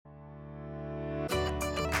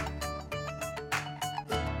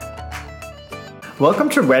Welcome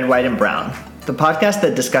to Red, White, and Brown, the podcast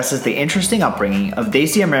that discusses the interesting upbringing of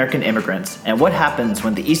Desi American immigrants and what happens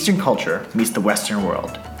when the Eastern culture meets the Western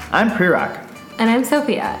world. I'm Prirak. And I'm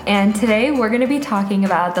Sophia, and today we're going to be talking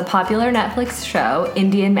about the popular Netflix show,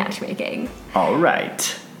 Indian Matchmaking. All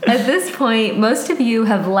right. At this point, most of you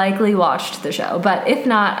have likely watched the show, but if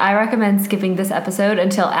not, I recommend skipping this episode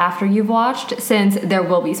until after you've watched, since there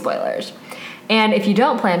will be spoilers. And if you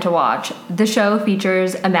don't plan to watch, the show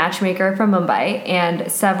features a matchmaker from Mumbai and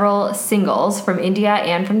several singles from India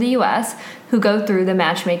and from the US who go through the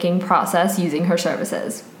matchmaking process using her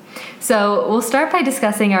services. So we'll start by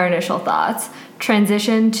discussing our initial thoughts,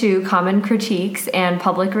 transition to common critiques and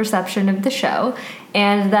public reception of the show,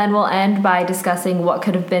 and then we'll end by discussing what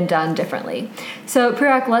could have been done differently. So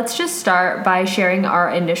Prirak, let's just start by sharing our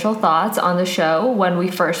initial thoughts on the show when we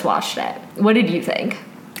first watched it. What did you think?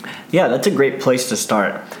 Yeah, that's a great place to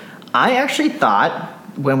start. I actually thought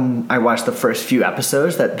when I watched the first few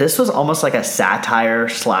episodes that this was almost like a satire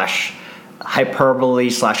slash hyperbole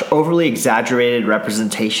slash overly exaggerated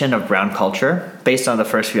representation of brown culture based on the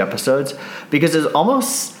first few episodes, because it's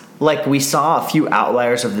almost like we saw a few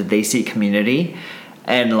outliers of the Desi community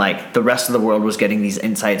and like the rest of the world was getting these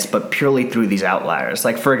insights, but purely through these outliers.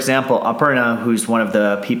 Like, for example, Aparna, who's one of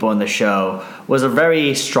the people in the show, was a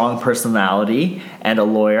very strong personality and a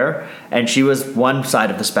lawyer, and she was one side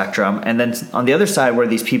of the spectrum. And then on the other side were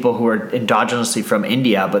these people who were endogenously from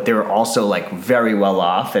India, but they were also like very well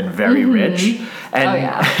off and very rich.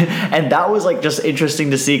 And, and that was like just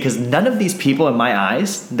interesting to see, because none of these people in my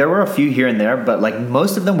eyes, there were a few here and there, but like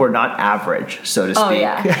most of them were not average, so to speak. Oh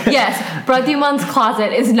yeah. Yes. Pradyuman's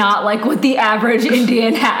closet is not like what the average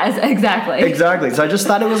Indian has. Exactly. So I just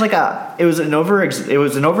thought it was like an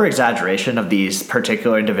over exaggeration of these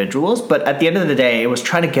particular individuals, but at the end of the day, it was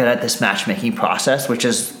trying to get at this matchmaking process, which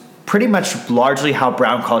is pretty much largely how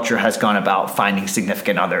brown culture has gone about finding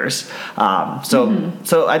significant others.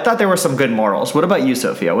 So I thought there were some good morals. What about you,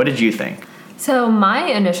 Sophia? What did you think? So my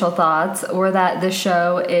initial thoughts were that the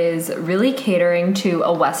show is really catering to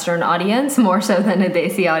a Western audience more so than a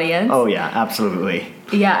Desi audience. Oh yeah, absolutely.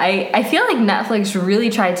 Yeah, I feel like Netflix really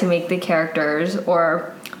tried to make the characters,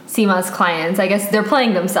 or Seema's clients, I guess they're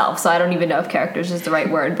playing themselves, so I don't even know if characters is the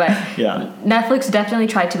right word, but yeah. Netflix definitely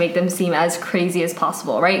tried to make them seem as crazy as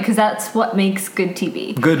possible, right? Because that's what makes good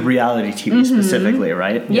TV. Good reality TV specifically,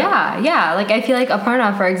 right? Yeah. Like, I feel like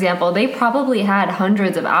Aparna, for example, they probably had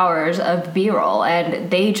hundreds of hours of B-roll,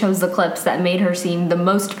 and they chose the clips that made her seem the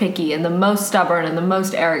most picky and the most stubborn and the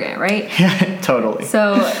most arrogant, right? Yeah, totally.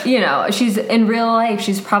 So, she's in real life,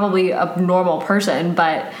 she's probably a normal person,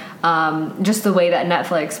 but just the way that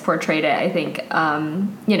Netflix portrayed it, I think,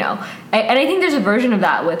 and I think there's a version of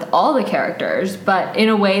that with all the characters, but in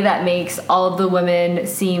a way that makes all of the women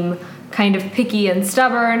seem kind of picky and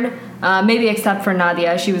stubborn, maybe except for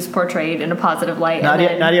Nadia. She was portrayed in a positive light.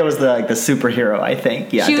 Nadia was the superhero, I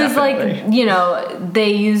think. Yeah, she was definitely. like,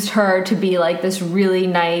 they used her to be like this really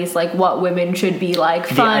nice, like what women should be like,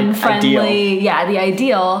 fun, friendly. Ideal. Yeah, the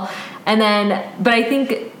ideal. And then, but I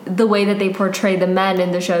think the way that they portray the men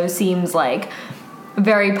in the show seems like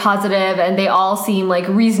very positive, and they all seem like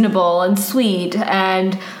reasonable and sweet,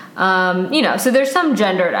 and so there's some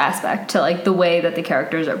gendered aspect to like the way that the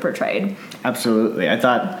characters are portrayed. Absolutely. I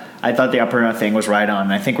thought the Aparna thing was right on,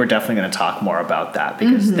 and I think we're definitely going to talk more about that,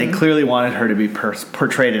 because they clearly wanted her to be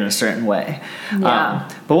portrayed in a certain way. Yeah.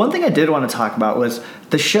 But one thing I did want to talk about was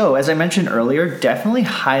the show, as I mentioned earlier, definitely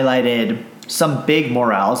highlighted some big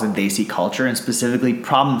morals in Desi culture, and specifically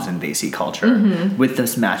problems in Desi culture with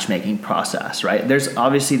this matchmaking process, right? There's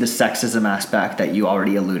obviously the sexism aspect that you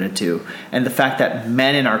already alluded to, and the fact that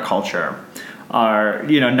men in our culture are,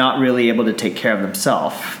 not really able to take care of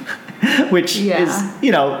themselves, which is,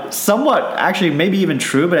 somewhat actually maybe even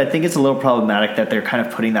true, but I think it's a little problematic that they're kind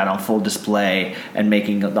of putting that on full display and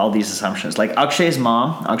making all these assumptions. Like Akshay's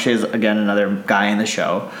mom, Akshay is, again, another guy in the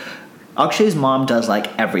show. Akshay's mom does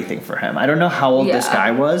like everything for him. I don't know how old this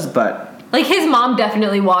guy was, but like his mom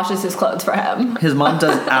definitely washes his clothes for him. His mom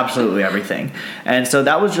does absolutely everything. And so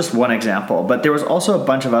that was just one example, but there was also a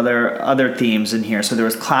bunch of other themes in here. So there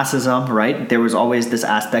was classism, right? There was always this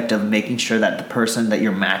aspect of making sure that the person that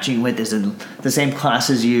you're matching with is in the same class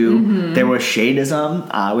as you. There was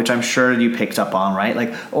shadism, which I'm sure you picked up on, right?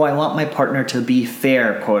 Like, oh, I want my partner to be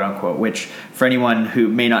fair, quote unquote, which for anyone who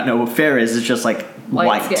may not know what fair is, it's just like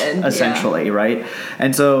white skin, essentially, right?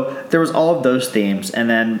 And so there was all of those themes, and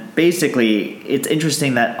then basically it's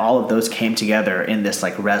interesting that all of those came together in this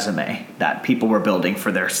like resume that people were building for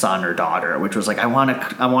their son or daughter, which was like, I want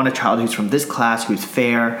a child who's from this class, who's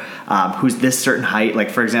fair, who's this certain height. Like,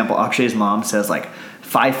 for example, Akshay's mom says like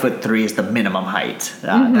 5'3" is the minimum height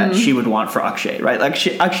that she would want for Akshay, right? Like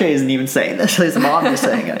Akshay isn't even saying this; his mom is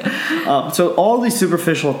saying it. So all these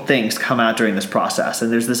superficial things come out during this process,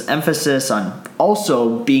 and there's this emphasis on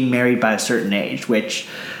also being married by a certain age, which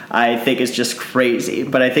I think is just crazy.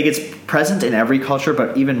 But I think it's present in every culture,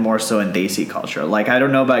 but even more so in Desi culture. Like, I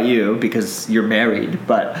don't know about you because you're married,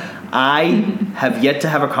 but I have yet to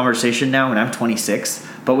have a conversation now when I'm 26.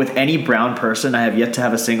 But with any brown person, I have yet to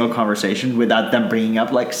have a single conversation without them bringing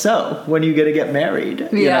up, like, so, when are you going to get married?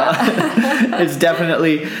 You know? It's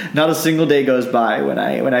definitely not a single day goes by when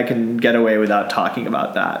I can get away without talking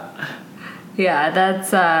about that. Yeah,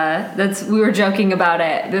 that's we were joking about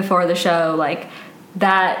it before the show, like,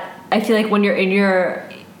 that I feel like when you're in your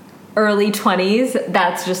early 20s,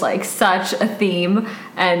 that's just like such a theme,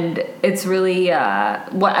 and it's really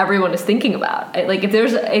what everyone is thinking about. Like, if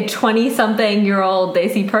there's a 20-something-year-old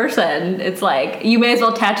Desi person, it's like you may as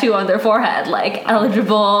well tattoo on their forehead, like,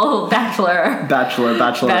 eligible bachelorette.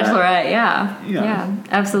 Yeah,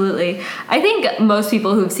 absolutely. I think most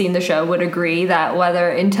people who've seen the show would agree that whether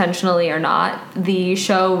intentionally or not, the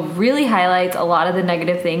show really highlights a lot of the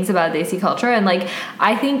negative things about Desi culture, and like,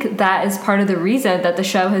 I think that is part of the reason that the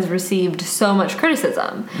show has received so much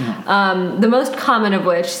criticism. The most common of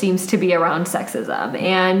which seems to be around sexism.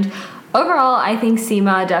 And overall, I think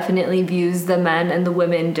Seema definitely views the men and the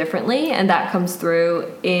women differently, and that comes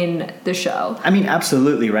through in the show. I mean,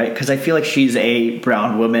 absolutely, right? Because I feel like she's a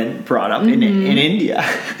brown woman brought up in India.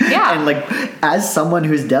 Yeah. And like, as someone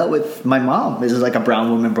who's dealt with, my mom is like a brown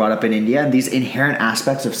woman brought up in India, and these inherent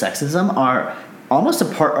aspects of sexism are almost a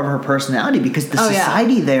part of her personality, because the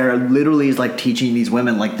society there literally is like teaching these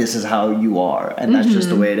women, like, this is how you are, and that's just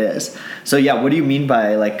the way it is. So yeah, what do you mean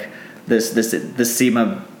by like this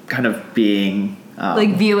Seema kind of being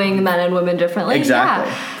like viewing men and women differently?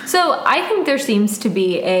 Exactly. Yeah. So I think there seems to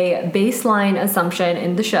be a baseline assumption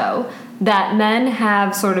in the show that men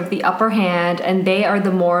have sort of the upper hand and they are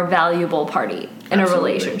the more valuable party in a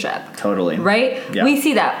relationship. Totally. Right? Yeah. We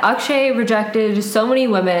see that. Akshay rejected so many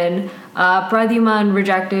women. Pradyuman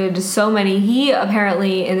rejected so many. He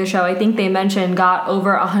apparently, in the show, I think they mentioned, got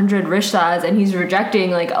over 100 rishtas, and he's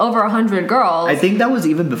rejecting like over 100 girls. I think that was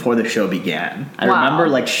even before the show began. I remember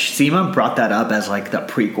like Seema brought that up as like the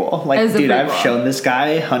prequel. Like, dude, I've shown this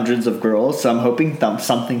guy hundreds of girls, so I'm hoping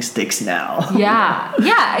something sticks now.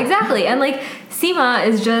 Yeah, exactly. And like, Seema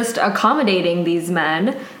is just accommodating these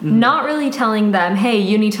men, not really telling them, hey,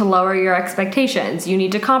 you need to lower your expectations, you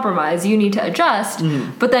need to compromise, you need to adjust.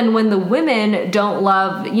 But then when the women don't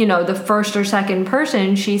love, the first or second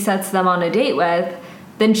person she sets them on a date with,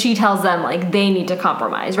 then she tells them, like, they need to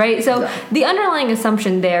compromise, right? So the underlying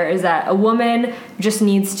assumption there is that a woman just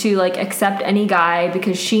needs to, like, accept any guy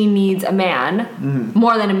because she needs a man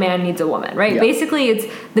more than a man needs a woman, right? Basically, it's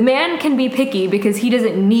the man can be picky because he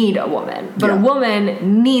doesn't need a woman, but a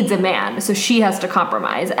woman needs a man, so she has to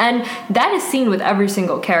compromise. And that is seen with every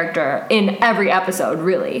single character in every episode,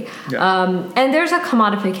 really. And there's a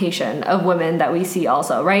commodification of women that we see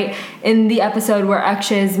also, right? In the episode where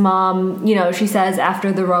Akshay's mom, she says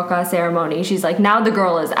after the Roka ceremony, she's like, now the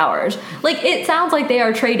girl is ours. Like, it sounds like they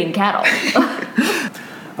are trading cattle.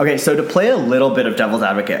 Okay, so to play a little bit of devil's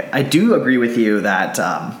advocate, I do agree with you that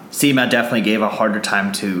Seema definitely gave a harder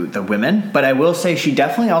time to the women, but I will say she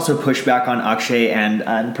definitely also pushed back on Akshay and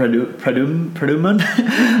Pradyuman.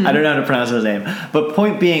 I don't know how to pronounce his name. But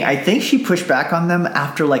point being, I think she pushed back on them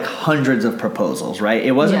after like hundreds of proposals, right?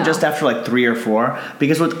 It wasn't just after like 3 or 4,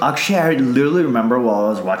 because with Akshay, I literally remember while I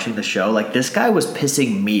was watching the show, like, this guy was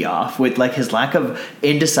pissing me off with like his lack of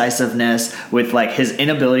indecisiveness, with like his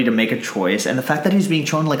inability to make a choice, and the fact that he was being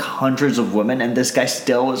shown like hundreds of women, and this guy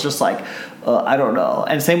still was just like, I don't know.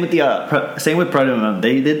 And same with Pradyuman.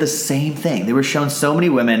 They did the same thing. They were shown so many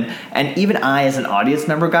women, and even I, as an audience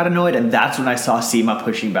member, got annoyed. And that's when I saw Seema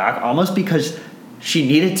pushing back, almost because she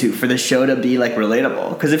needed to, for the show to be like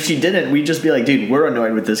relatable. Because if she didn't, we'd just be like, dude, we're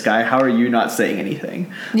annoyed with this guy. How are you not saying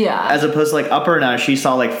anything? Yeah. As opposed to like Upper now, she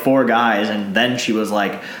saw like 4 guys, and then she was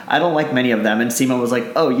like, I don't like many of them. And Seema was like,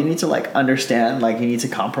 oh, you need to like understand, like, you need to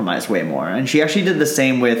compromise way more. And she actually did the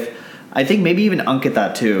same with, I think, maybe even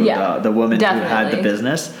Ankita too, the woman who had the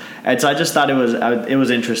business. And so I just thought it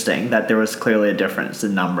was interesting that there was clearly a difference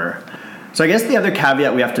in number. So I guess the other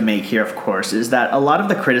caveat we have to make here, of course, is that a lot of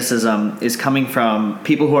the criticism is coming from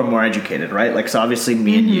people who are more educated, right? Like, so obviously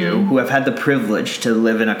me and you, who have had the privilege to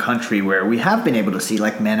live in a country where we have been able to see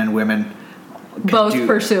like men and women both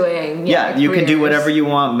pursuing you can do whatever you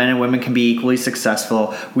want. Men and women can be equally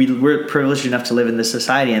successful. We're privileged enough to live in this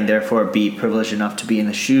society, and therefore be privileged enough to be in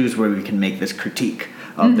the shoes where we can make this critique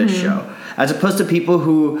of this show. as opposed to people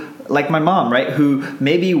who, like my mom, right, who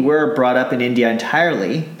maybe were brought up in India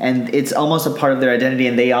entirely, and it's almost a part of their identity,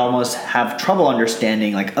 and they almost have trouble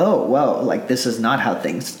understanding, like, oh, well, like, this is not how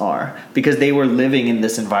things are, because they were living in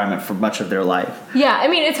this environment for much of their life. Yeah, I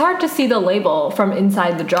mean, it's hard to see the label from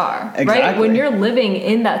inside the jar, Exactly. right? When you're living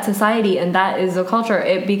in that society and that is a culture,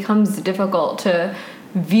 it becomes difficult to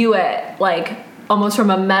view it, like, almost from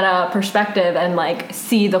a meta perspective and like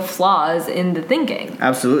see the flaws in the thinking.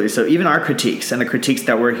 Absolutely. So even our critiques and the critiques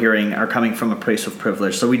that we're hearing are coming from a place of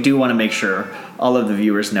privilege. So we do want to make sure all of the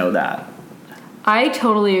viewers know that. I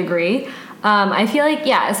totally agree. I feel like,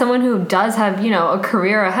 yeah, as someone who does have, you know, a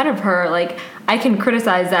career ahead of her, like, I can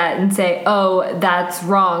criticize that and say, oh, that's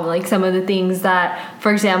wrong. Like, some of the things that,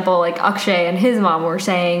 for example, like Akshay and his mom were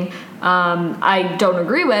saying, I don't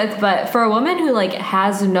agree with. But for a woman who, like,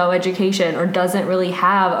 has no education or doesn't really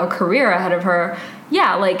have a career ahead of her,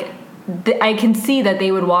 yeah, like, I can see that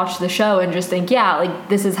they would watch the show and just think, yeah, like,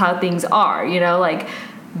 this is how things are, you know, like,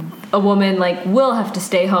 a woman like will have to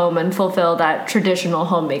stay home and fulfill that traditional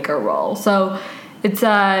homemaker role. So it's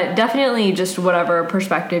definitely just whatever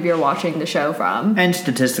perspective you're watching the show from. And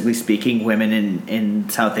statistically speaking, women in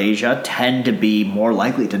South Asia tend to be more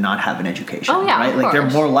likely to not have an education. Oh, yeah, right? of Like, they're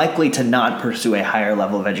course. more likely to not pursue a higher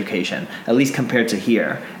level of education, at least compared to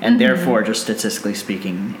here. And therefore, just statistically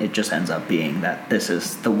speaking, it just ends up being that this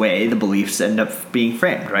is the way the beliefs end up being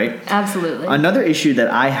framed, right? Absolutely. Another issue that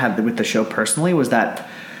I had with the show personally was that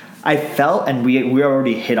I felt, and we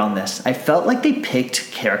already hit on this, I felt like they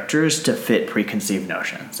picked characters to fit preconceived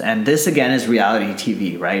notions. And this, again, is reality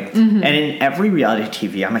TV, right? And in every reality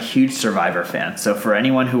TV, I'm a huge Survivor fan. So for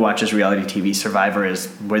anyone who watches reality TV, Survivor is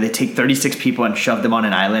where they take 36 people and shove them on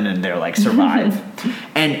an island and they're like, survive.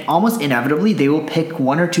 And almost inevitably, they will pick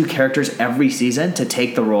one or two characters every season to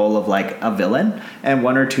take the role of like a villain, and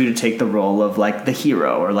one or two to take the role of like the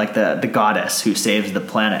hero or like the goddess who saves the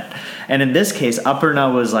planet. And in this case,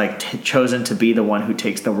 Aparna was like chosen to be the one who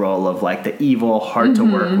takes the role of like the evil, hard to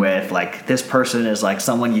work with. Like, this person is like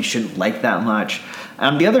someone you shouldn't like that much.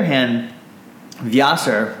 On the other hand,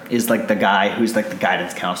 Vyasar is like the guy who's like the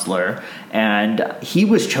guidance counselor, and he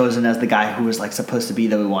was chosen as the guy who was like supposed to be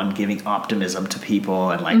the one giving optimism to people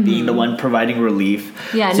and like being the one providing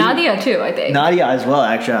relief. Yeah, So- Nadia too, I think. Nadia as well,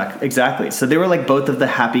 actually, exactly. So they were like both of the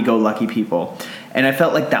happy-go-lucky people, and I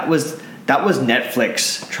felt like that was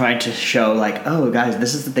Netflix trying to show like, oh, guys,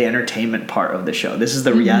 this is the entertainment part of the show. This is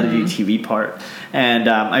the reality TV part. And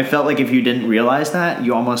I felt like if you didn't realize that,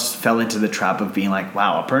 you almost fell into the trap of being like,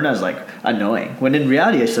 wow, Aparna is like annoying. When in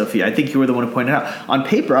reality, Sophie, I think you were the one who pointed out, on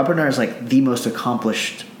paper, Aparna is like the most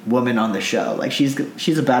accomplished woman on the show. Like, she's a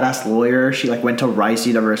badass lawyer. She like went to Rice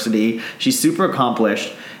University. She's super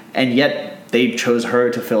accomplished, and yet they chose her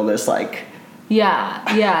to fill this like,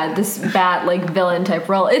 Yeah, this bad, like, villain type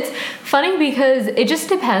role. It's funny because it just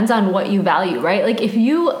depends on what you value, right? Like, if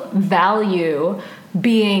you value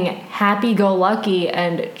being happy-go-lucky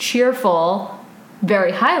and cheerful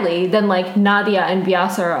very highly, then, like, Nadia and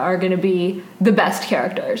Vyasar are going to be the best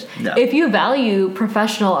characters. Yeah. If you value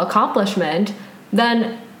professional accomplishment,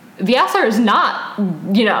 then Vyasar is not,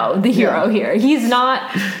 you know, the hero here. He's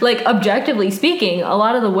not, like, objectively speaking, a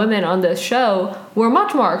lot of the women on this show were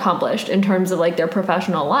much more accomplished in terms of, like, their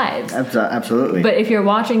professional lives. absolutely. But if you're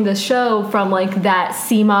watching this show from, like, that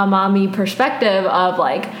Seema mommy perspective of,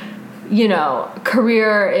 like, you know,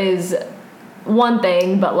 career is one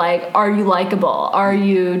thing, but, like, are you likable? Are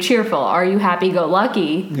you cheerful? Are you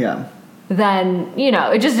happy-go-lucky? Yeah, Then, you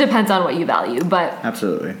know, it just depends on what you value. But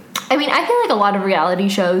absolutely. I mean, I feel like a lot of reality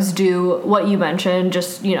shows do what you mentioned,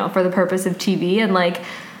 just, you know, for the purpose of TV. And, like,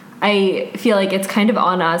 I feel like it's kind of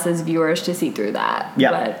on us as viewers to see through that.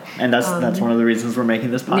 Yeah, But, and that's one of the reasons we're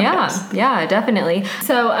making this podcast. yeah, definitely.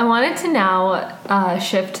 So I wanted to now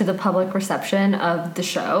shift to the public reception of the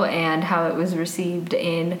show and how it was received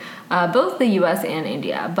in both the U.S. and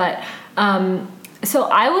India. But so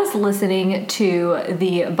I was listening to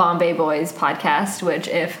the Bombay Boys podcast, which,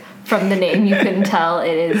 if from the name you couldn't tell,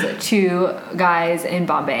 it is two guys in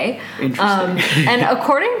Bombay. Interesting. And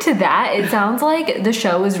according to that, it sounds like the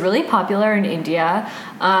show was really popular in India,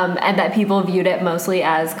 and that people viewed it mostly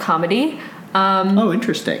as comedy. Oh,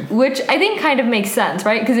 interesting. Which I think kind of makes sense,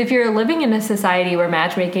 right? Because if you're living in a society where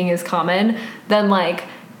matchmaking is common, then, like,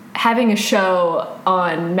 having a show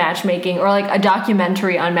on matchmaking or, like, a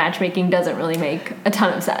documentary on matchmaking doesn't really make a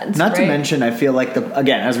ton of sense. Not to right? mention, I feel like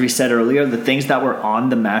again, as we said earlier, the things that were on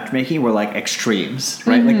the matchmaking were like extremes,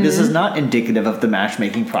 right? Like, this is not indicative of the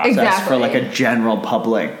matchmaking process for like a general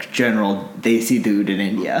desi dude in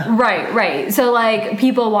India. Right. So, like,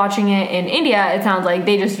 people watching it in India, it sounds like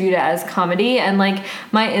they just viewed it as comedy, and, like,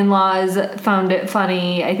 my in-laws found it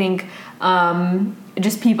funny. I think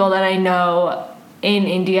just people that I know in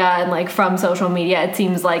India and like from social media, it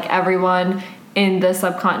seems like everyone in the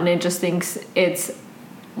subcontinent just thinks it's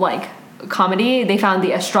like comedy. They found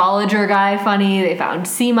the astrologer guy funny. They found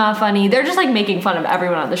Seema funny. They're just like making fun of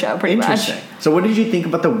everyone on the show pretty much. Interesting. So what did you think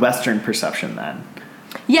about the Western perception then?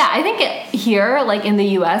 Yeah, I think here, like in the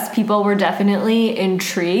US, people were definitely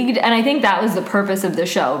intrigued. And I think that was the purpose of the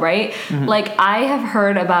show, right? Mm-hmm. Like, I have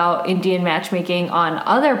heard about Indian matchmaking on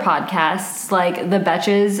other podcasts, like the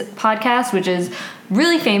Betches podcast, which is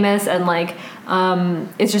really famous. And, like,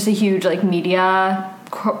 it's just a huge, like, media,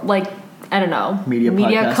 like, I don't know.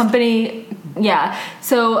 Media company. Yeah.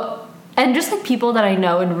 So... And just like people that I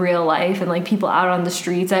know in real life and like people out on the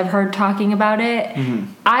streets I've heard talking about it, mm-hmm.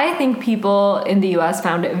 I think people in the US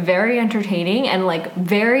found it very entertaining and like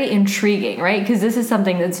very intriguing, right? Because this is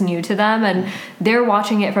something that's new to them and they're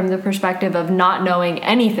watching it from the perspective of not knowing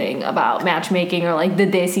anything about matchmaking or like the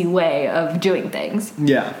Desi way of doing things.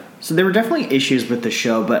 Yeah. So there were definitely issues with the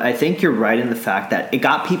show, but I think you're right in the fact that it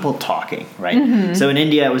got people talking, right? Mm-hmm. So in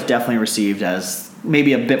India, it was definitely received as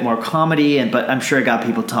maybe a bit more comedy, but I'm sure it got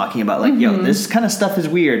people talking about like, mm-hmm. yo, this kind of stuff is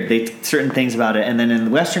weird. Certain things about it, and then in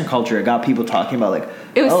the Western culture, it got people talking about like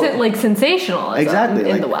it was like sensational, exactly, in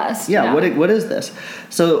like, the West. Yeah, what is this?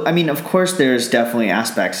 So I mean, of course, there's definitely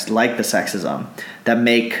aspects like the sexism that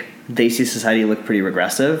make Desi society look pretty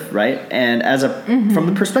regressive, right? And as mm-hmm. from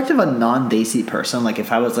the perspective of a non-Desi person, like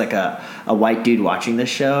if I was like a white dude watching this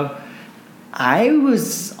show, I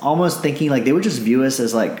was almost thinking like they would just view us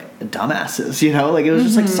as like dumbasses, you know? Like it was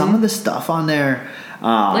just mm-hmm. like some of the stuff on there.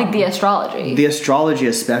 Like the astrology. The astrology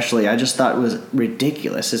especially, I just thought was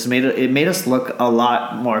ridiculous. It made us look a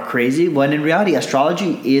lot more crazy when in reality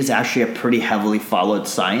astrology is actually a pretty heavily followed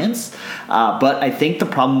science. But I think the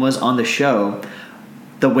problem was on the show,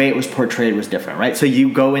 the way it was portrayed was different, right? So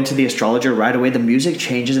you go into the astrologer right away, the music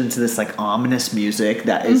changes into this like ominous music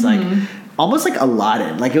that is mm-hmm. like almost like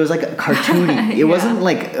Aladdin. Like it was like cartoony. It yeah. wasn't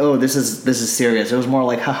like, oh, this is serious. It was more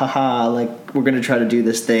like ha ha ha, like we're gonna try to do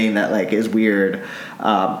this thing that like is weird.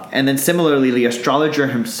 And then similarly, the astrologer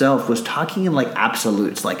himself was talking in like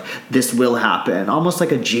absolutes, like this will happen, almost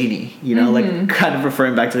like a genie, you know, mm-hmm. like kind of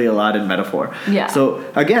referring back to the Aladdin metaphor. Yeah. So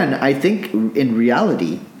again, I think in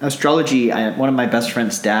reality, astrology, one of my best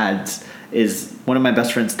friend's dad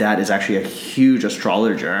is actually a huge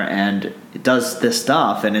astrologer and does this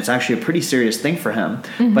stuff, and it's actually a pretty serious thing for him.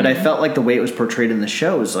 Mm-hmm. But I felt like the way it was portrayed in the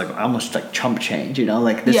show was like almost like chump change, you know,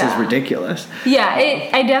 like this is ridiculous. Yeah,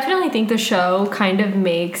 I definitely think the show kind of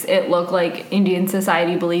makes it look like Indian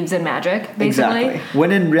society believes in magic, basically. Exactly.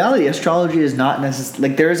 When in reality, astrology is not necessarily,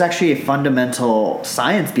 like there is actually a fundamental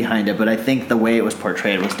science behind it, but I think the way it was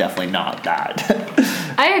portrayed was definitely not that.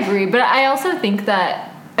 I agree, but I also think that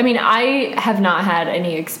I mean, I have not had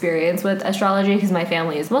any experience with astrology because my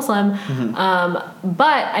family is Muslim, mm-hmm.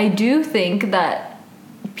 But I do think that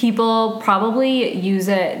people probably use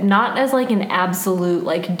it not as like an absolute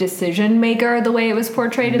like decision maker the way it was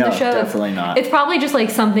portrayed in the show. Definitely not. It's probably just like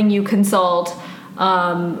something you consult, but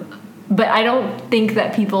I don't think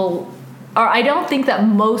that I don't think that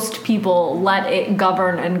most people let it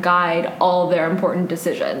govern and guide all their important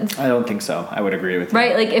decisions. I don't think so. I would agree with you.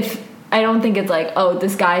 Right? Like I don't think it's like, oh,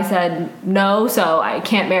 this guy said no, so I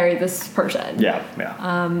can't marry this person. Yeah.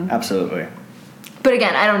 Absolutely. But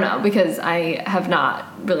again, I don't know because I have not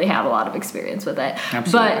really had a lot of experience with it.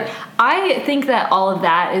 Absolutely. But I think that all of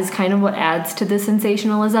that is kind of what adds to the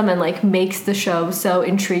sensationalism and like makes the show so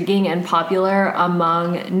intriguing and popular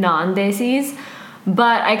among non-Desis.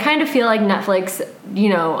 But I kind of feel like Netflix, you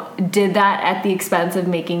know, did that at the expense of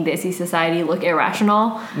making Desi society look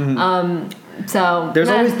irrational. Mm-hmm. So there's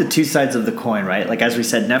always the two sides of the coin, right? Like as we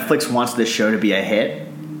said, Netflix wants this show to be a hit,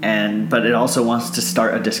 but it also wants to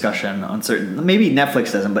start a discussion on certain. Maybe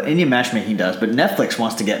Netflix doesn't, but Indian matchmaking does. But Netflix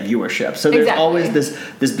wants to get viewership, so there's always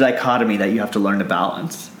this dichotomy that you have to learn to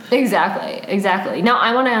balance. Exactly. Now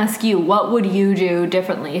I want to ask you, what would you do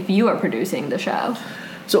differently if you were producing the show?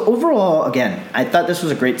 So overall, again, I thought this was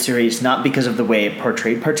a great series, not because of the way it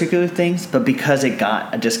portrayed particular things, but because it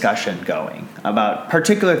got a discussion going about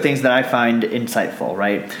particular things that I find insightful,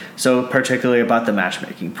 right? So particularly about the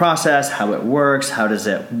matchmaking process, how it works, what is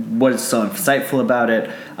so insightful about it.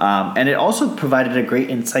 And it also provided a great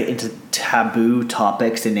insight into taboo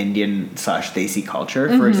topics in Indian/Desi culture.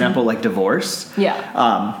 Mm-hmm. For example, like divorce.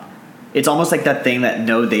 Yeah. It's almost like that thing that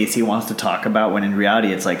no Desi wants to talk about, when in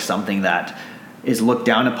reality it's like something that is looked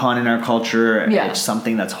down upon in our culture. Yeah. It's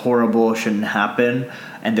something that's horrible, shouldn't happen.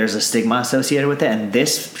 and there's a stigma associated with it, and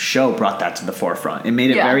this show brought that to the forefront. It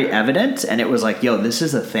made it Yeah. very evident, and it was like, yo, this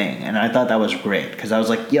is a thing. And I thought that was great, because I was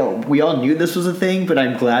like, yo, we all knew this was a thing, but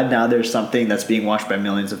I'm glad now there's something that's being watched by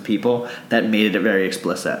millions of people that made it very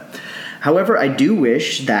explicit. However, I do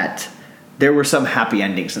wish that there were some happy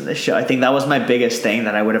endings in this show. I think that was my biggest thing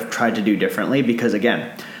that I would have tried to do differently, because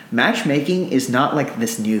again, matchmaking is not like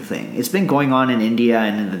this new thing. It's been going on in India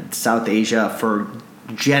and in South Asia for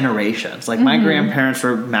generations. Like my grandparents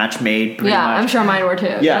were match made pretty Yeah, much. I'm sure mine were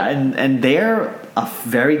too. Yeah, and they're a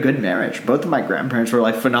very good marriage. Both of my grandparents were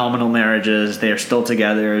like phenomenal marriages. They are still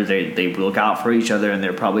together. They look out for each other, and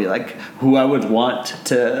they're probably like who I would want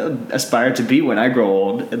to aspire to be when I grow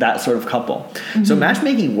old, that sort of couple. So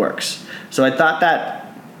matchmaking works. So I thought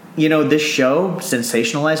that, you know, this show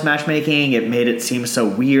sensationalized matchmaking. It made it seem so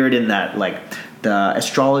weird in that, like, the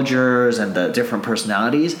astrologers and the different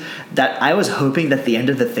personalities, that I was hoping that the end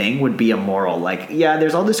of the thing would be a moral. Like, yeah,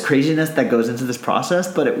 there's all this craziness that goes into this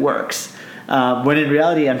process, but it works. When in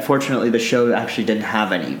reality, unfortunately, the show actually didn't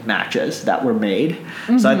have any matches that were made.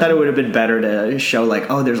 So I thought it would have been better to show, like,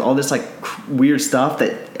 oh, there's all this, like, weird stuff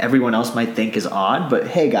that everyone else might think is odd. But,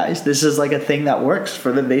 hey, guys, this is, like, a thing that works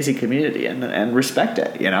for the Desi community, and respect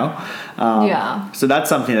it, you know? Yeah. So that's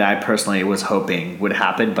something that I personally was hoping would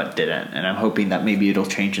happen, but didn't. And I'm hoping that maybe it'll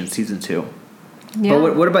change in season 2. Yeah.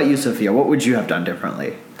 But what about you, Sophia? What would you have done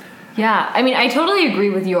differently? Yeah, I mean, I totally agree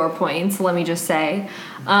with your points, let me just say.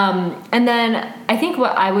 And then I think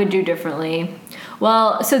what I would do differently,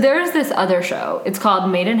 well, so there's this other show. It's called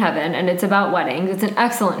Made in Heaven, and it's about weddings. It's an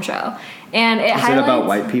excellent show. And Is it about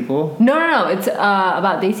white people? No. It's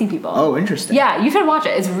about Desi people. Oh, interesting. Yeah, you should watch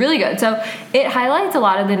it. It's really good. So it highlights a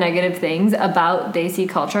lot of the negative things about Desi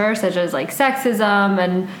culture, such as like sexism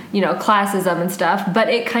and, you know, classism and stuff. But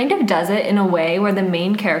it kind of does it in a way where the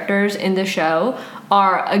main characters in the show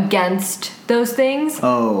are against those things.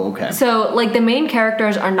 Oh, okay. So like the main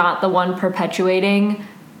characters are not the one perpetuating,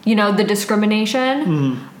 you know, the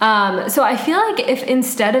discrimination. So I feel like if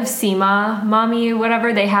instead of Seema mommy,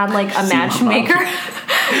 whatever, they had like a matchmaker.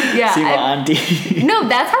 Yeah. Seema auntie. No,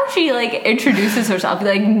 that's how she like introduces herself.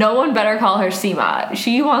 Like no one better call her Seema.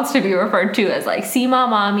 She wants to be referred to as like Seema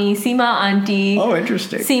mommy, Seema auntie. Oh,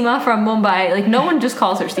 interesting. Seema from Mumbai. Like no one just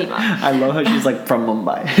calls her Seema. I love how she's like from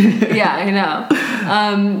Mumbai. Yeah, I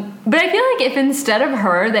know. But I feel like if instead of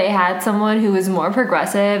her, they had someone who was more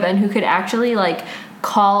progressive and who could actually like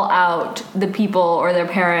call out the people or their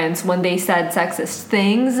parents when they said sexist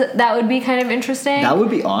things, that would be kind of interesting. That would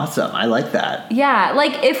be awesome. I like that. Yeah,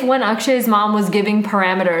 like if when Akshay's mom was giving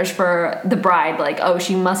parameters for the bride, like, oh,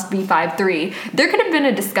 she must be 5'3", there could have been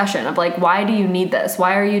a discussion of like, why do you need this?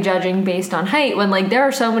 Why are you judging based on height when like there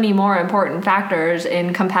are so many more important factors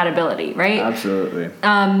in compatibility, right? Absolutely.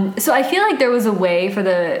 So I feel like there was a way for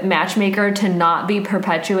the matchmaker to not be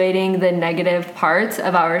perpetuating the negative parts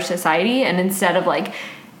of our society, and instead of like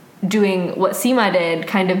doing what Seema did,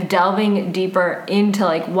 kind of delving deeper into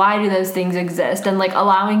like why do those things exist, and like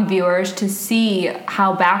allowing viewers to see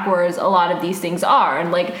how backwards a lot of these things are,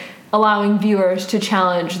 and like allowing viewers to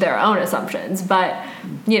challenge their own assumptions. But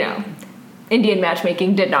you know, Indian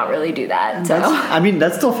matchmaking did not really do that. So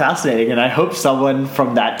That's still fascinating, and I hope someone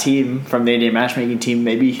from that team, from the Indian matchmaking team,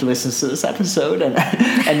 maybe listens to this episode, and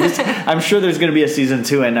this, I'm sure there's going to be a season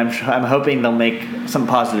 2, and I'm hoping they'll make some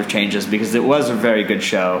positive changes, because it was a very good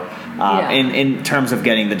show in terms of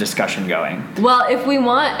getting the discussion going. well, if we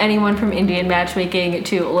want anyone from Indian matchmaking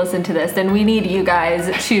to listen to this, then we need you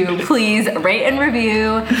guys to please rate and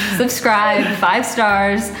review, subscribe, 5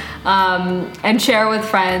 stars, and share with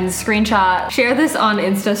friends, screenshot, share this on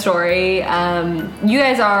Insta story. You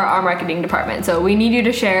guys are our marketing department, so we need you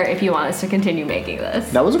to share if you want us to continue making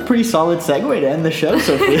this. That was a pretty solid segue to end the show,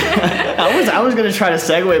 Sophia. I was going to try to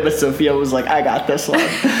segue, but Sophia was like, I got this one.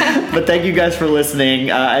 But thank you guys for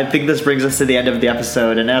listening. I think this brings us to the end of the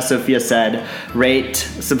episode, and as Sophia said, rate,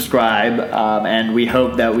 subscribe, and we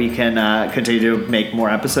hope that we can continue to make more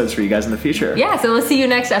episodes for you guys in the future. Yeah, so we'll see you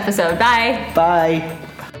next episode. Bye. Bye.